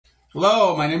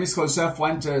Hello, my name is Jose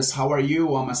Fuentes. How are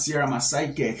you? I'm a seer, I'm a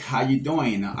psychic. How you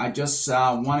doing? I just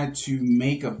wanted to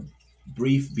make a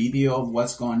brief video of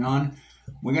what's going on.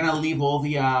 We're gonna leave all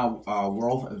the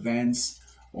world events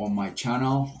on my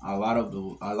channel. A lot of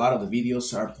the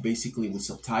videos are basically with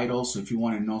subtitles. So if you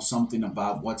want to know something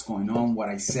about what's going on, what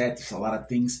I said, there's a lot of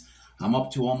things. I'm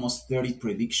up to almost 30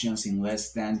 predictions in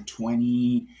less than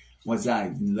 20. What's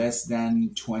that? Less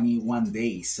than 21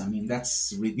 days. I mean,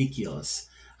 that's ridiculous.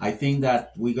 I think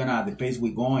that we're gonna, the pace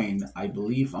we're going, I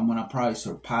believe I'm gonna probably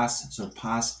surpass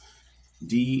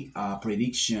the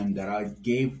prediction that I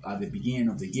gave at the beginning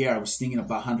of the year. I was thinking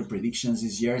about 100 predictions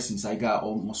this year since I got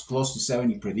almost close to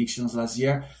 70 predictions last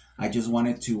year. I just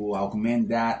wanted to augment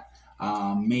that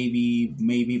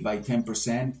maybe by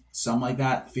 10%, something like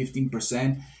that,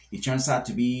 15%. It turns out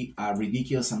to be a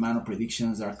ridiculous amount of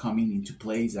predictions that are coming into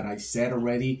place that I said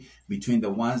already, between the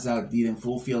ones that didn't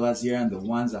fulfill last year and the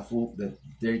ones that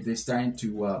they're starting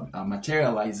to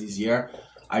materialize this year.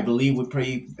 I believe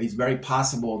it's very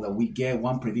possible that we get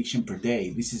one prediction per day.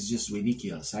 This is just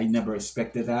ridiculous. I never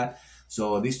expected that.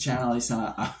 So this channel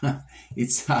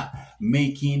is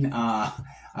making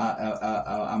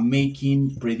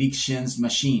making predictions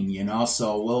machine, you know.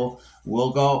 So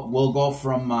we'll go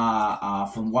from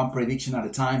one prediction at a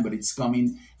time, but it's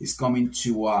coming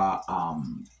to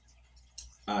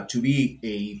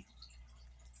be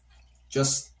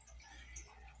just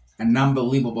an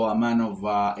unbelievable amount of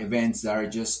events that are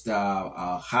just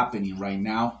happening right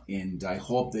now, and I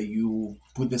hope that you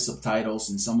put the subtitles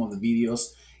in some of the videos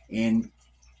and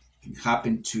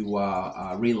happen to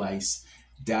realize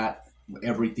that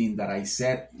everything that I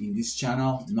said in this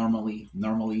channel normally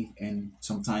and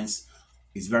sometimes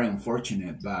is very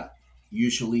unfortunate, but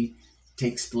usually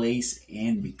takes place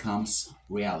and becomes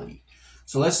reality.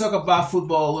 So let's talk about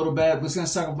football a little bit.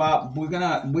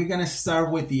 We're gonna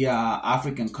start with the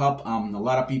African Cup. A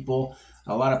lot of people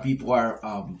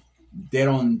are they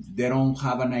don't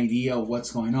have an idea of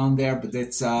what's going on there, but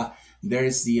that's there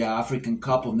is the African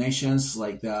Cup of Nations,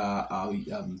 like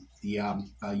the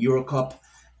Euro Cup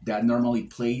that normally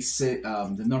plays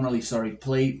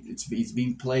it's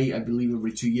being played, I believe,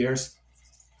 every 2 years.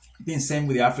 I think same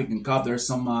with the African Cup. There's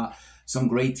some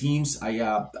great teams.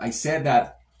 I said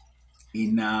that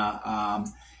in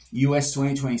US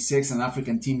 2026 an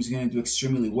African team is going to do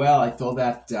extremely well. I thought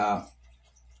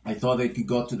they could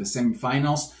go to the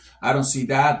semifinals. I don't see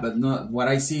that, but what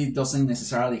I see doesn't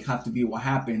necessarily have to be what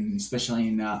happened, especially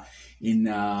in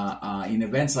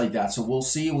events like that. So we'll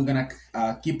see. We're gonna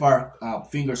keep our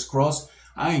fingers crossed.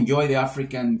 I enjoy the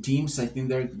African teams. I think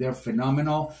they're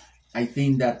phenomenal. I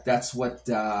think that's what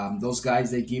those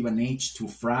guys, they give an age to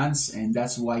France, and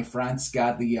that's why France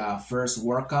got the first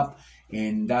World Cup,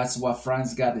 and that's why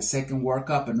France got the second World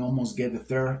Cup and almost get the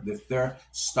third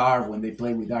star when they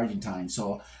play with Argentina.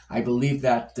 So I believe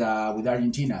that with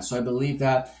Argentina. So I believe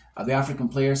that the African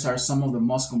players are some of the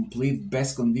most complete,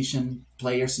 best conditioned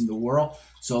players in the world.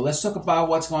 So let's talk about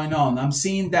what's going on. I'm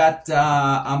seeing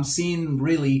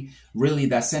really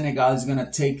that Senegal is gonna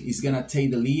take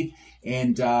the lead.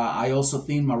 And I also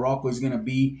think Morocco is gonna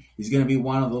be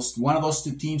one of those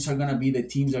two teams are gonna be the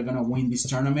teams that are gonna win this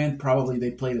tournament. Probably they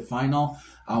play the final.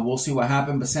 We'll see what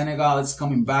happens. But Senegal is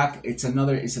coming back. It's a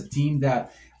team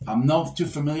that I'm not too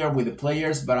familiar with the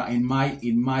players, but in my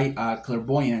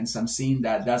clairvoyance, I'm seeing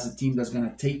that that's a team that's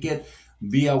gonna take it.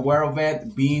 Be aware of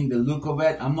it, be in the look of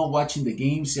it. I'm not watching the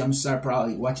games. I'm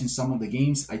probably watching some of the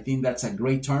games. I think that's a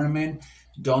great tournament.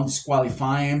 Don't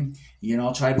disqualify him. You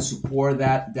know, try to support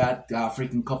that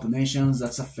African Cup of Nations.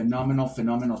 That's a phenomenal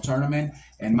tournament.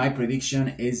 And my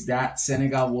prediction is that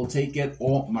Senegal will take it,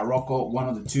 or Morocco, one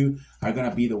of the two, are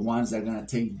gonna be the ones that are gonna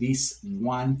take this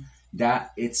one.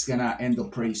 That it's gonna end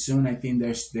up pretty soon. I think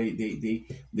they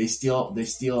still on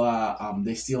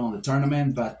the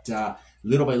tournament, but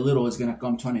little by little it's gonna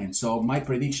come to an end. So my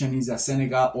prediction is that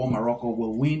Senegal or Morocco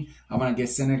will win. I'm gonna get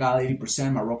Senegal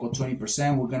 80%, Morocco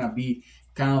 20%. We're gonna be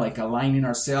kind of like aligning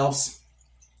ourselves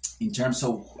in terms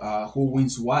of who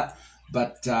wins what.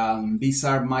 But these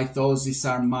are my thoughts. These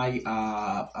are my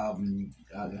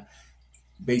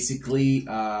basically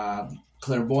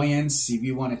clairvoyance, if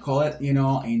you want to call it, you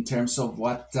know, in terms of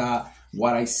what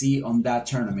I see on that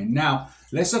tournament. Now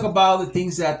let's talk about the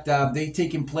things that they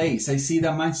taking place. I see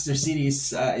that Manchester City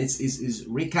is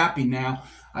recapping now.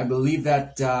 I believe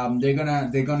that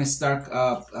they're gonna start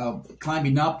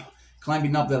climbing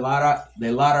up the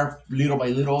ladder little by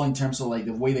little, in terms of like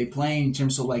the way they play, in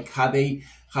terms of like how they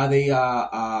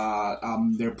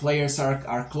their players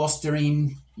are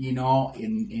clustering, you know,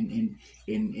 in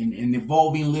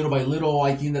evolving little by little.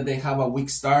 I think that they have a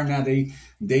weak start now. They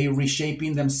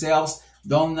reshaping themselves.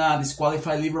 Don't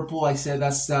disqualify Liverpool. I said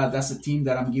that's a team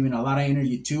that I'm giving a lot of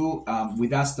energy to.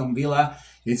 With Aston Villa,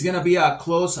 it's gonna be a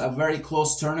very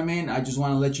close tournament. I just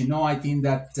want to let you know. I think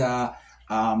that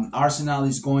Arsenal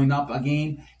is going up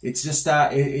again. It's just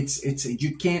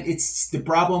you can't. It's the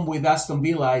problem with Aston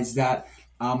Villa is that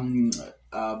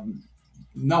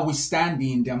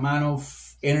notwithstanding the amount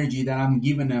of energy that I'm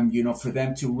giving them, you know, for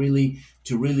them to really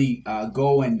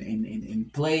go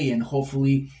and play and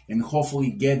hopefully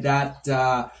get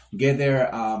that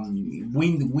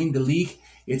win the league.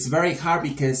 It's very hard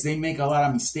because they make a lot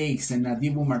of mistakes, and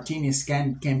Dibu Martinez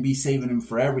can be saving them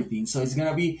for everything. So it's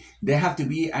gonna be there has to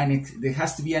be an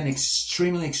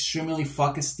extremely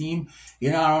focused team.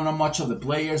 You know, I don't know much of the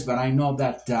players, but I know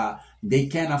that they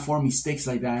can't afford mistakes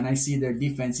like that, and I see their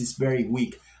defense is very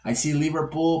weak. I see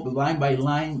Liverpool line by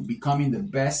line becoming the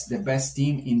best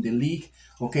team in the league.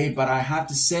 Okay, but I have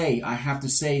to say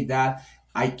that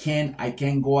I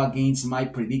can't go against my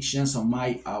predictions or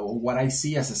my what I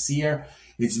see as a seer.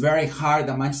 It's very hard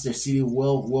that Manchester City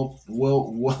will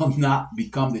not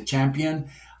become the champion.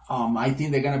 I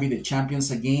think they're gonna be the champions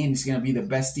again. It's gonna be the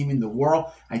best team in the world.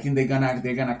 I think they're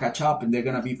gonna catch up, and they're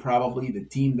gonna be probably the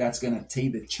team that's gonna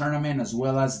take the tournament as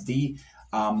well as the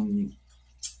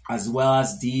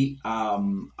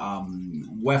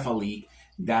UEFA League.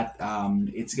 That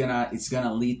it's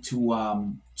gonna lead to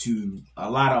a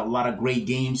lot of great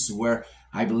games where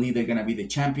I believe they're gonna be the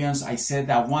champions. I said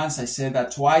that once, I said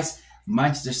that twice.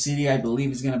 Manchester City, I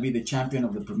believe, is gonna be the champion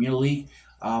of the Premier League.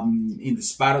 In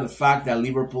spite of the fact that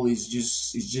Liverpool is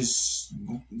just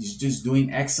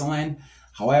doing excellent.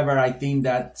 However, I think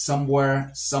that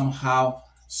somewhat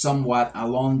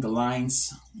along the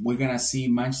lines, we're gonna see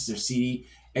Manchester City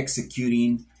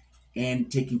executing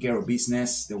and taking care of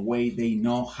business the way they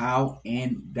know how,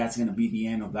 and that's going to be the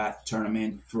end of that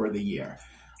tournament for the year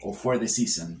or for the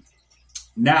season.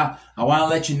 Now, I want to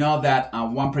let you know that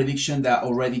one prediction that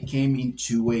already came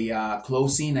into a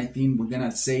closing. I think we're going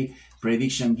to say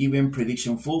prediction given,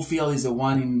 prediction fulfilled is the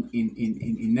one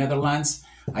in Netherlands.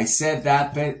 I said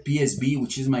that PSV,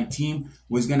 which is my team,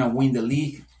 was going to win the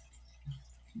league.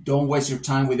 Don't waste your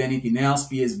time with anything else.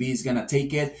 PSV is going to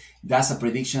take it. That's a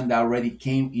prediction that already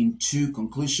came into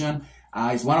conclusion.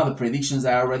 It's one of the predictions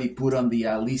I already put on the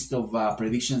list of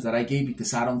predictions that I gave,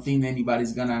 because I don't think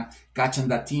anybody's going to catch on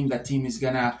that team. That team is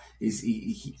going to,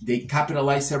 they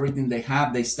capitalize everything they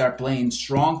have. They start playing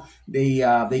strong.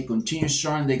 They continue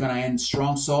strong. They're going to end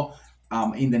strong. So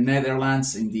in the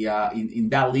Netherlands, in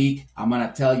that league, I'm going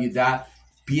to tell you that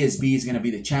PSV is going to be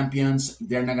the champions.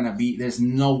 They're not going to be. There's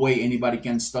no way anybody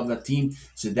can stop that team.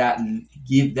 So that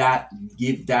give that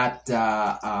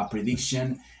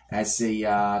prediction as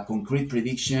a concrete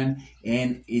prediction,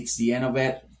 and it's the end of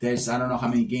it. There's I don't know how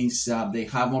many games they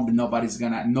have on, but nobody's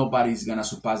gonna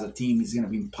surpass the team. It's gonna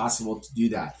be impossible to do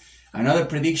that. Another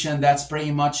prediction that's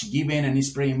pretty much given and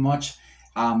is pretty much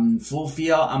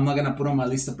fulfilled. I'm not gonna put on my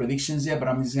list of predictions yet, but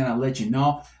I'm just gonna let you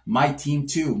know my team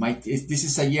too. This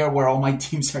is a year where all my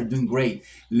teams are doing great.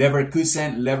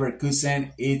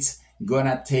 Leverkusen, it's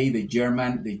gonna take the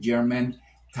German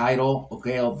title,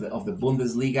 okay, of the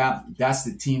Bundesliga. That's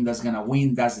the team that's gonna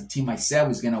win. That's the team I said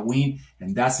was gonna win,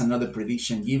 and that's another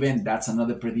prediction given. That's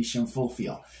another prediction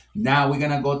fulfilled. Now we're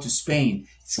gonna go to Spain.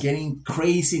 It's getting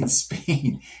crazy in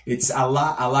Spain. It's a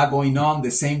lot going on.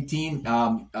 The same team,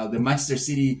 the Manchester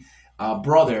City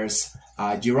brothers,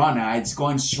 Girona, it's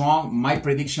going strong. My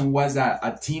prediction was that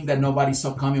a team that nobody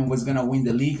saw coming was gonna win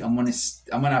the league. I'm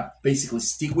gonna basically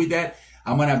stick with that.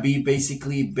 I'm gonna be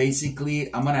basically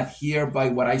I'm gonna adhere by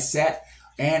what I said,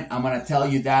 and I'm gonna tell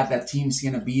you that team's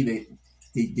gonna be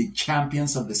the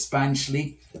champions of the Spanish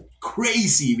league.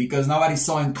 Crazy, because nobody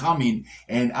saw him coming,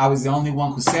 and I was the only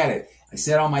one who said it. I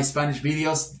said on my Spanish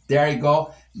videos, there you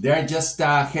go. They're just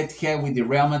head to head with the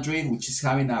Real Madrid, which is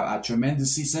having a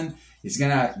tremendous season.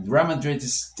 Real Madrid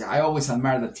is, I always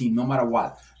admire the team no matter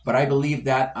what. But I believe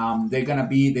that they're gonna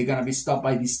be stopped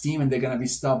by this team, and they're gonna be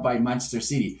stopped by Manchester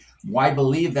City. Why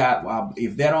believe that?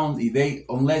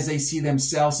 Unless they see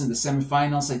themselves in the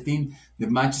semifinals, I think the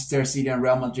Manchester City and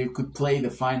Real Madrid could play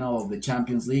the final of the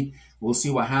Champions League. We'll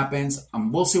see what happens.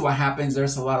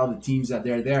 There's a lot of the teams that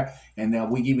they're there,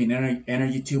 and we giving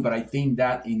energy to. But I think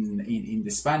that in the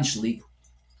Spanish league,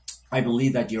 I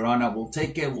believe that Girona will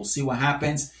take it. We'll see what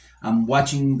happens. I'm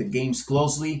watching the games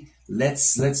closely.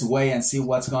 Let's wait and see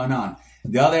what's going on.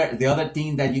 The other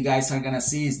thing that you guys are gonna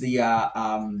see is the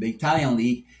Italian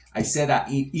league. I said that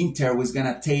Inter was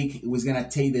gonna take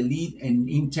the lead, and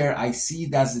Inter, I see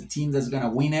that's the team that's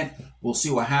gonna win it. We'll see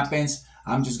what happens.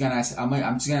 I'm just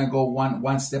gonna go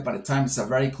one step at a time. It's a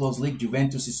very close league.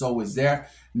 Juventus is always there.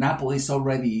 Napoli is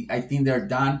already, I think they're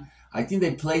done. I think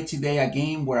they played today a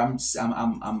game where I'm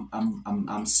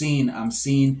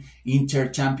seeing Inter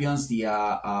champions,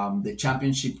 the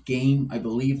championship game, I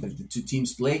believe, that the two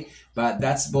teams play. But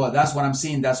that's what I'm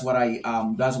seeing. That's what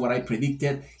I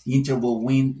predicted. Inter will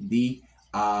win the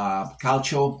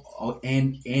Calcio,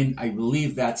 and I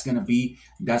believe that's gonna be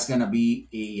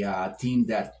a team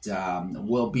that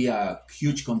will be a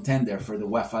huge contender for the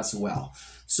UEFA as well.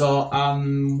 So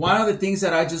one of the things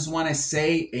that I just want to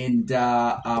say and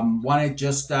want to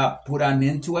just put an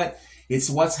end to it, it's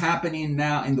what's happening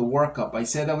now in the World Cup. I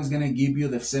said I was going to give you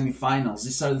the semifinals.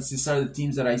 These are the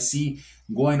teams that I see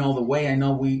going all the way. I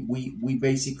know we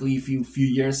basically few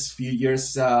years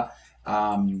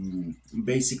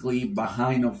basically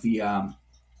behind of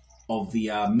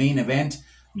the main event,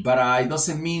 but it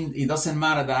doesn't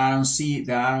matter that I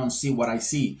don't see what I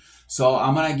see. So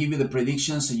I'm gonna give you the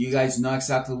predictions so you guys know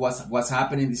exactly what's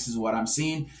happening. This is what I'm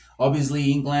seeing. Obviously,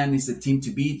 England is the team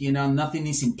to beat. You know, nothing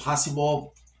is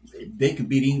impossible. They could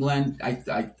beat England.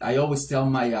 I always tell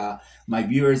my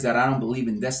viewers that I don't believe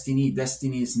in destiny.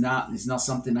 Destiny is not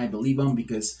something I believe in,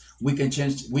 because we can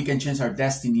change our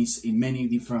destinies in many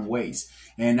different ways.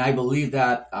 And I believe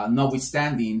that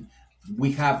notwithstanding,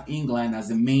 we have England as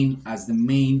the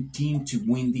main team to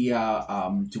win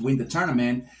the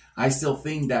tournament. I still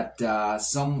think that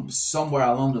somewhere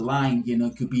along the line, you know,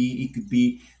 it could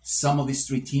be some of these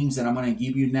three teams that I'm going to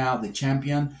give you now, the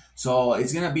champion. So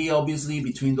it's going to be obviously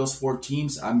between those four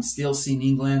teams. I'm still seeing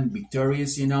England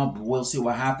victorious, you know, but we'll see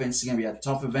what happens. It's going to be a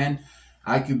tough event.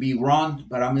 I could be wrong,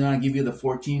 but I'm going to give you the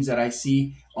four teams that I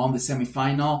see on the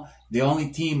semifinal. The only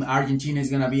team, Argentina,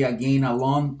 is going to be again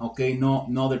alone. Okay, no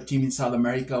other team in South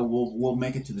America will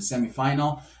make it to the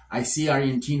semifinal. I see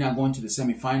Argentina going to the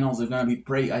semifinals. It's going to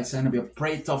be a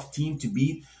pretty tough team to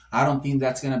beat. I don't think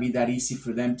that's going to be that easy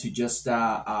for them to just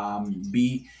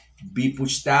be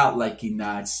pushed out like in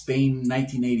Spain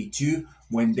 1982,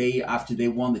 when after they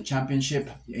won the championship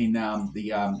in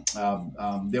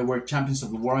they were champions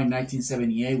of the world in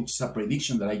 1978, which is a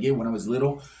prediction that I gave when I was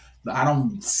little. But I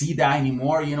don't see that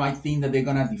anymore. You know, I think that they're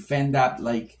gonna defend that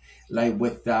like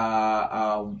with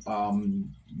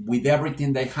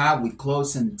everything they have, with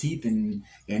clothes and teeth and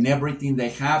everything they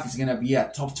have. It's gonna be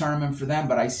a tough tournament for them.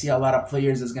 But I see a lot of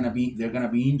players they're gonna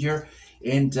be injured,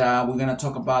 and we're gonna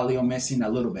talk about Leo Messi in a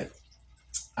little bit.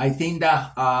 I think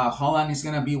that Holland is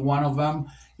gonna be one of them.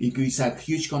 It's a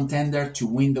huge contender to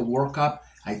win the World Cup.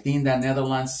 I think that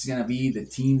Netherlands is gonna be the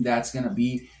team that's gonna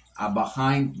be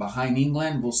behind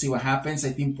England. We'll see what happens. I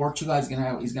think Portugal is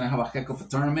gonna have a heck of a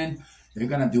tournament. They're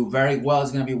gonna do very well.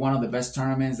 It's gonna be one of the best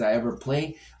tournaments I ever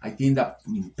play. I think that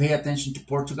pay attention to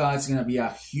Portugal. It's gonna be a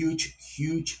huge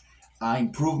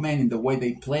improvement in the way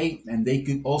they play, and they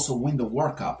could also win the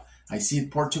World Cup. I see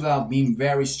Portugal being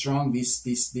very strong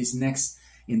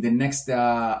in the next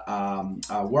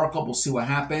World Cup. We'll see what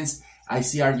happens. I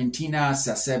see Argentina, as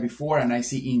I said before, and I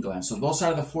see England. So those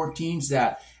are the four teams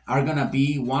that are going to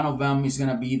be, one of them is going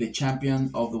to be the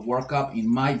champion of the World Cup. In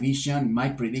my vision, my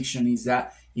prediction is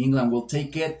that England will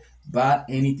take it, but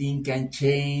anything can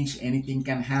change, anything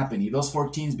can happen. If those four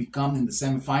teams become in the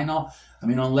semifinal, I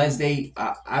mean, unless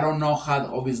I don't know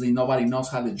how, obviously nobody knows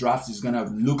how the draft is going to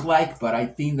look like, but I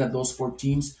think that those four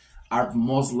teams are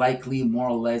most likely, more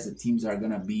or less, the teams that are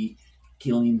going to be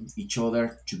killing each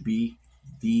other to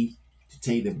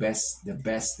take the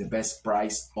best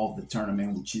prize of the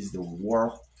tournament, which is the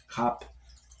World Cup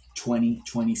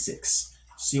 2026.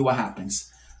 See what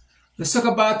happens. Let's talk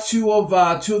about two of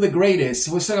the greatest.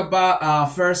 Let's talk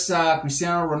about first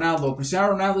Cristiano Ronaldo.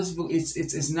 Cristiano Ronaldo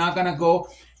it's not gonna go.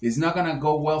 It's not gonna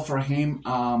go well for him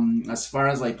as far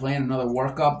as like playing another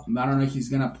World Cup. I don't know if he's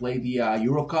gonna play the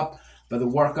Euro Cup, but the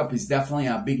World Cup is definitely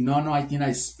a big no-no. I think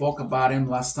I spoke about him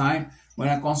last time. We're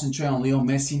gonna concentrate on Leo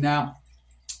Messi now.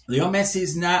 Leo Messi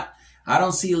is not. I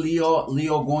don't see Leo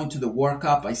going to the World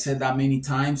Cup. I said that many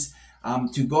times.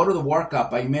 To go to the World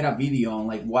Cup, I made a video on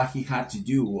like what he had to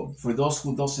do. For those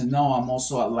who doesn't know, I'm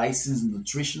also a licensed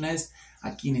nutritionist, a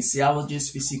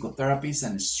kinesiologist, physical therapist,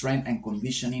 and a strength and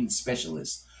conditioning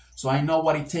specialist. So I know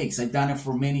what it takes. I've done it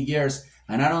for many years,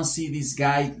 and I don't see this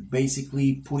guy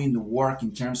basically putting the work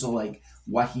in terms of like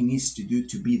what he needs to do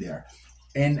to be there.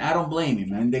 And I don't blame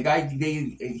him. And the guy,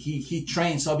 he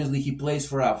trains. Obviously, he plays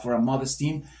for a modest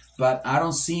team. But I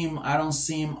don't see him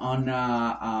on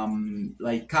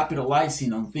like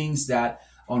capitalizing on things that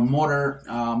on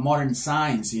modern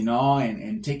science, you know,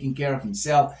 and taking care of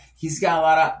himself. He's got a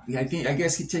lot of. I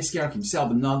guess he takes care of himself,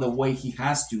 but not the way he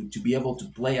has to be able to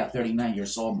play at 39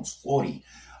 years old, almost 40.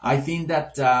 I think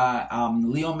that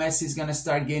Leo Messi is gonna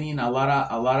start getting a lot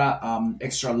of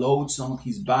extra loads on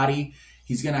his body.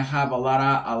 he's gonna have a lot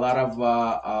of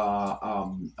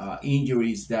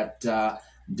injuries that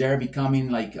they're becoming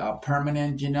like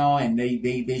permanent, and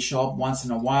they show up once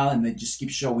in a while, and they just keep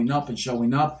showing up and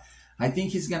showing up. I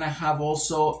think he's gonna have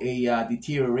also a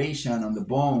deterioration on the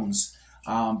bones.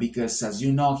 Because as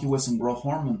you know, he was on growth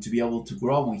hormone to be able to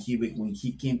grow when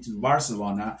he came to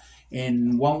Barcelona.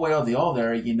 And one way or the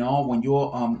other, when you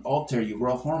alter your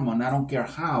growth hormone, I don't care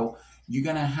how, you're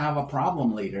gonna have a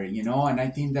problem later, And I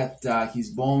think that his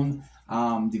bone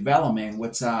development,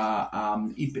 what's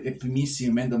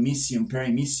epimysium, endomysium,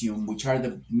 perimysium, which are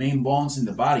the main bones in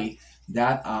the body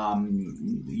that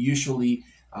usually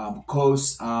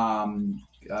cause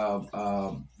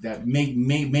that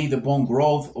make the bone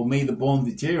growth or make the bone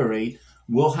deteriorate,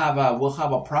 we'll have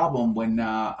a problem when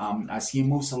as he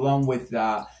moves along with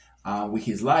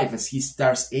his life, as he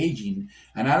starts aging.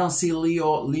 And I don't see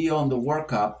Leo in the World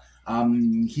Cup.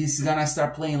 He's gonna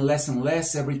start playing less and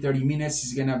less every 30 minutes.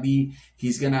 He's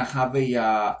gonna have a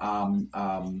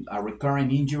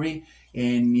recurring injury,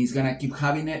 and he's gonna keep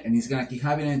having it, and he's gonna keep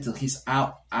having it until he's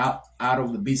out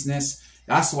of the business.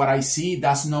 That's what I see.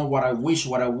 That's not what I wish.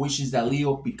 What I wish is that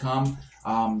Leo become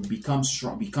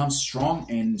strong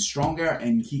and stronger,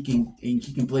 and he can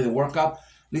play the World Cup.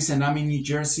 Listen, I'm in New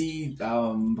Jersey.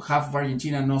 Half of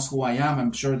Argentina knows who I am.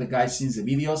 I'm sure the guy sees the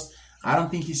videos. I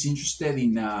don't think he's interested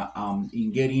in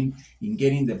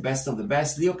getting the best of the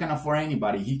best. Leo can afford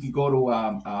anybody. He could go to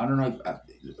I don't know.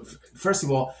 First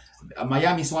of all,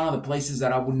 Miami is one of the places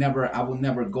that I would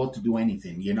never go to do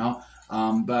anything.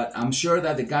 But I'm sure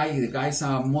that the guy's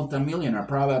a multimillionaire,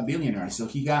 probably a billionaire. So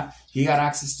he got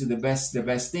access to the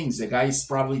best things. The guy is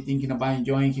probably thinking about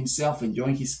enjoying himself,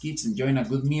 enjoying his kids, enjoying a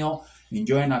good meal,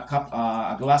 enjoying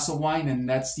a glass of wine, and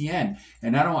that's the end.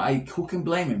 And who can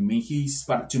blame him? I mean,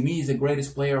 to me, he's the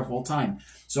greatest player of all time.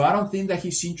 So I don't think that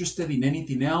he's interested in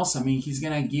anything else. I mean, he's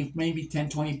gonna give maybe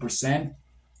 10-20%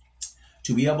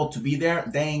 to be able to be there.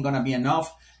 They ain't gonna be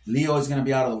enough. Leo is going to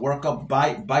be out of the World Cup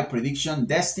by prediction.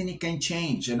 Destiny can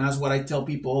change, and that's what I tell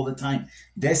people all the time.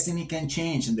 Destiny can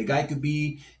change, and the guy could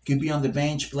be on the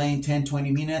bench playing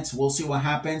 10-20 minutes. We'll see what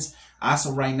happens. As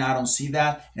of right now, I don't see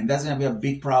that, and that's going to be a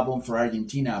big problem for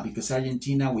Argentina, because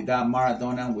Argentina without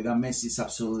Maradona and without Messi is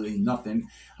absolutely nothing.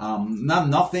 Not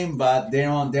nothing, but they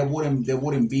wouldn't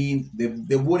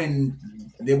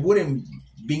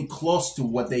be close to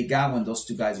what they got when those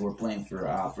two guys were playing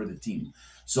for the team.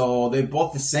 So they're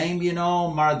both the same,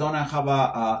 Maradona have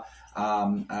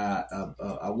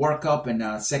a World Cup and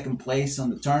a second place on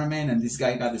the tournament, and this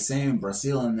guy got the same in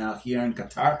Brazil and now here in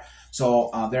Qatar. So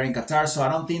they're in Qatar. So I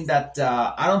don't think that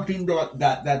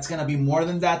that's gonna be more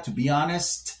than that, to be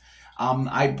honest.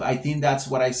 I think that's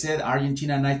what I said.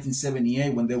 Argentina in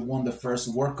 1978, when they won the first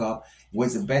World Cup,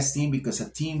 was the best team, because a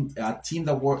team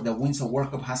that wins a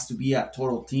World Cup has to be a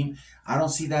total team. I don't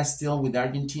see that still with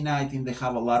Argentina. I think they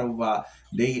have a lot of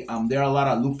there are a lot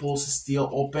of loopholes still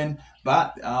open,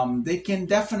 but they can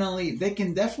definitely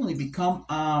become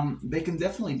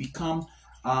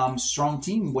strong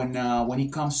team when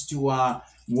it comes to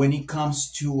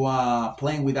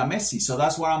playing with a Messi. So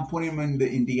that's why I'm putting him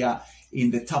in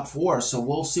the top 4. So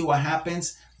we'll see what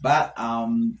happens, but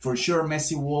for sure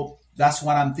Messi will. That's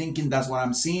what I'm thinking. That's what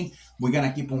I'm seeing. We're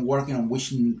gonna keep on working on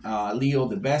wishing Leo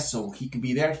the best, so he could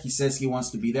be there. He says he wants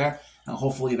to be there, and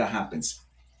hopefully that happens.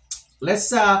 Let's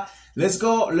go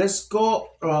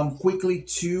quickly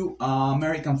to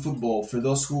American football. For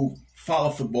those who follow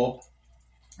football,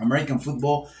 American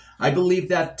football, I believe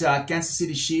that Kansas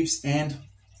City Chiefs and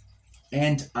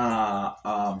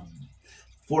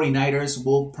 49ers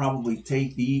will probably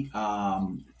take the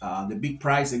big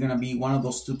prize. They're gonna be one of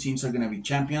those two teams are gonna be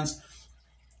champions.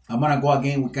 I'm gonna go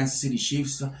again with Kansas City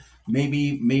Chiefs.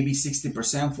 Maybe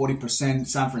 60%, 40%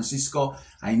 San Francisco.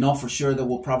 I know for sure that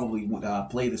we'll probably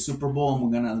play the Super Bowl, and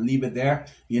we're gonna leave it there.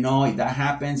 If that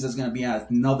happens, there's gonna be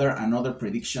another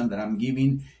prediction that I'm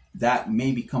giving that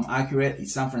may become accurate.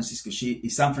 It's San Francisco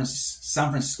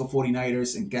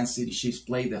 49ers and Kansas City Chiefs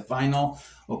play the final.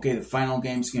 Okay, the final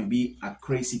game is gonna be a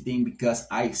crazy thing, because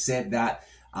I said that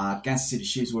Kansas City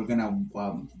Chiefs were gonna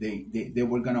they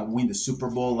were gonna win the Super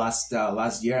Bowl last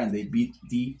year, and they beat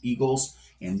the Eagles,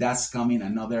 and that's coming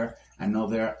another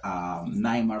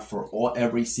nightmare for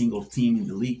every single team in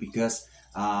the league, because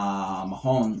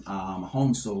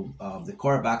Mahomes, so the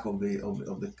quarterback of the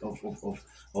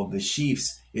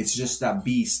Chiefs, it's just a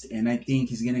beast, and I think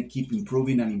he's gonna keep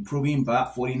improving.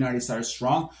 But 49ers are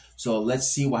strong, so let's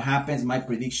see what happens. My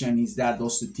prediction is that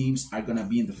those two teams are gonna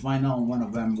be in the final, and one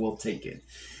of them will take it.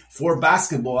 For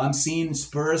basketball, I'm seeing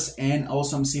Spurs, and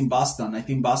also I'm seeing Boston. I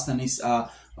think Boston's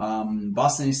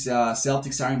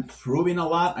Celtics are improving a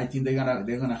lot. I think they're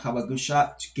gonna have a good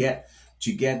shot to get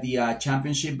to get the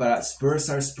championship. But Spurs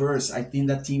are Spurs. I think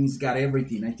that team's got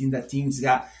everything. I think that team's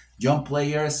got young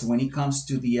players. When it comes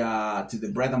to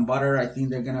the bread and butter, I think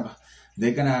they're gonna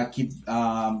keep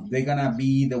they're gonna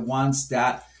be the ones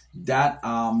that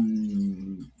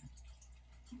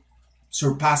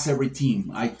surpass every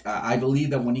team. I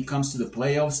believe that when it comes to the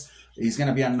playoffs, it's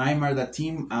gonna be a nightmare. That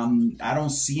team, I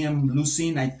don't see them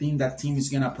losing. I think that team is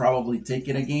gonna probably take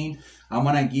it again. I'm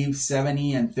gonna give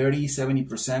 70 and 30,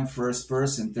 70% for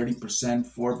Spurs and 30%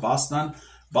 for Boston.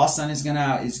 Boston is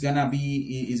gonna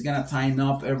tighten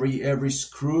up every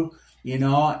screw, you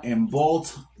know, and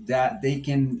bolt that they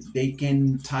can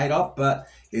tie it up, but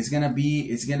it's gonna be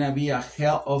a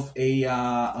hell of a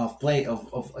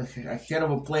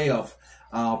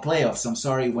playoffs. I'm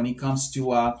sorry, when it comes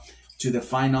to the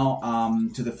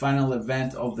final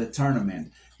event of the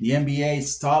tournament. The NBA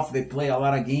is tough. They play a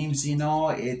lot of games, you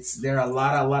know. There are a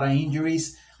lot of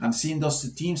injuries. I'm seeing those two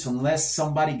teams. Unless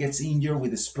somebody gets injured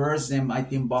with the Spurs, then I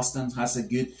think Boston has a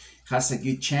good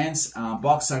chance.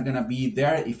 Bucks are gonna be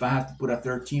there. If I have to put a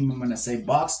third team, I'm gonna say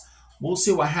Bucks. We'll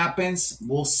see what happens.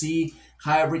 We'll see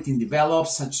how everything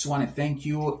develops. I just want to thank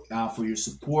you for your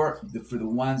support, for the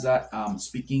ones that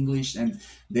speak English and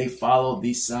they follow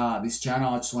this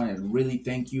channel. I just want to really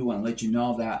thank you and let you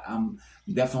know that I'm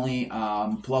definitely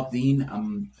plugged in.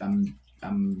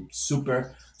 I'm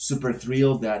super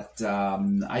thrilled that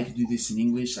I could do this in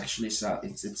English. Actually,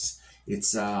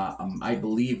 I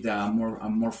believe that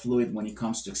I'm more fluid when it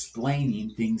comes to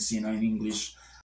explaining things, you know, in English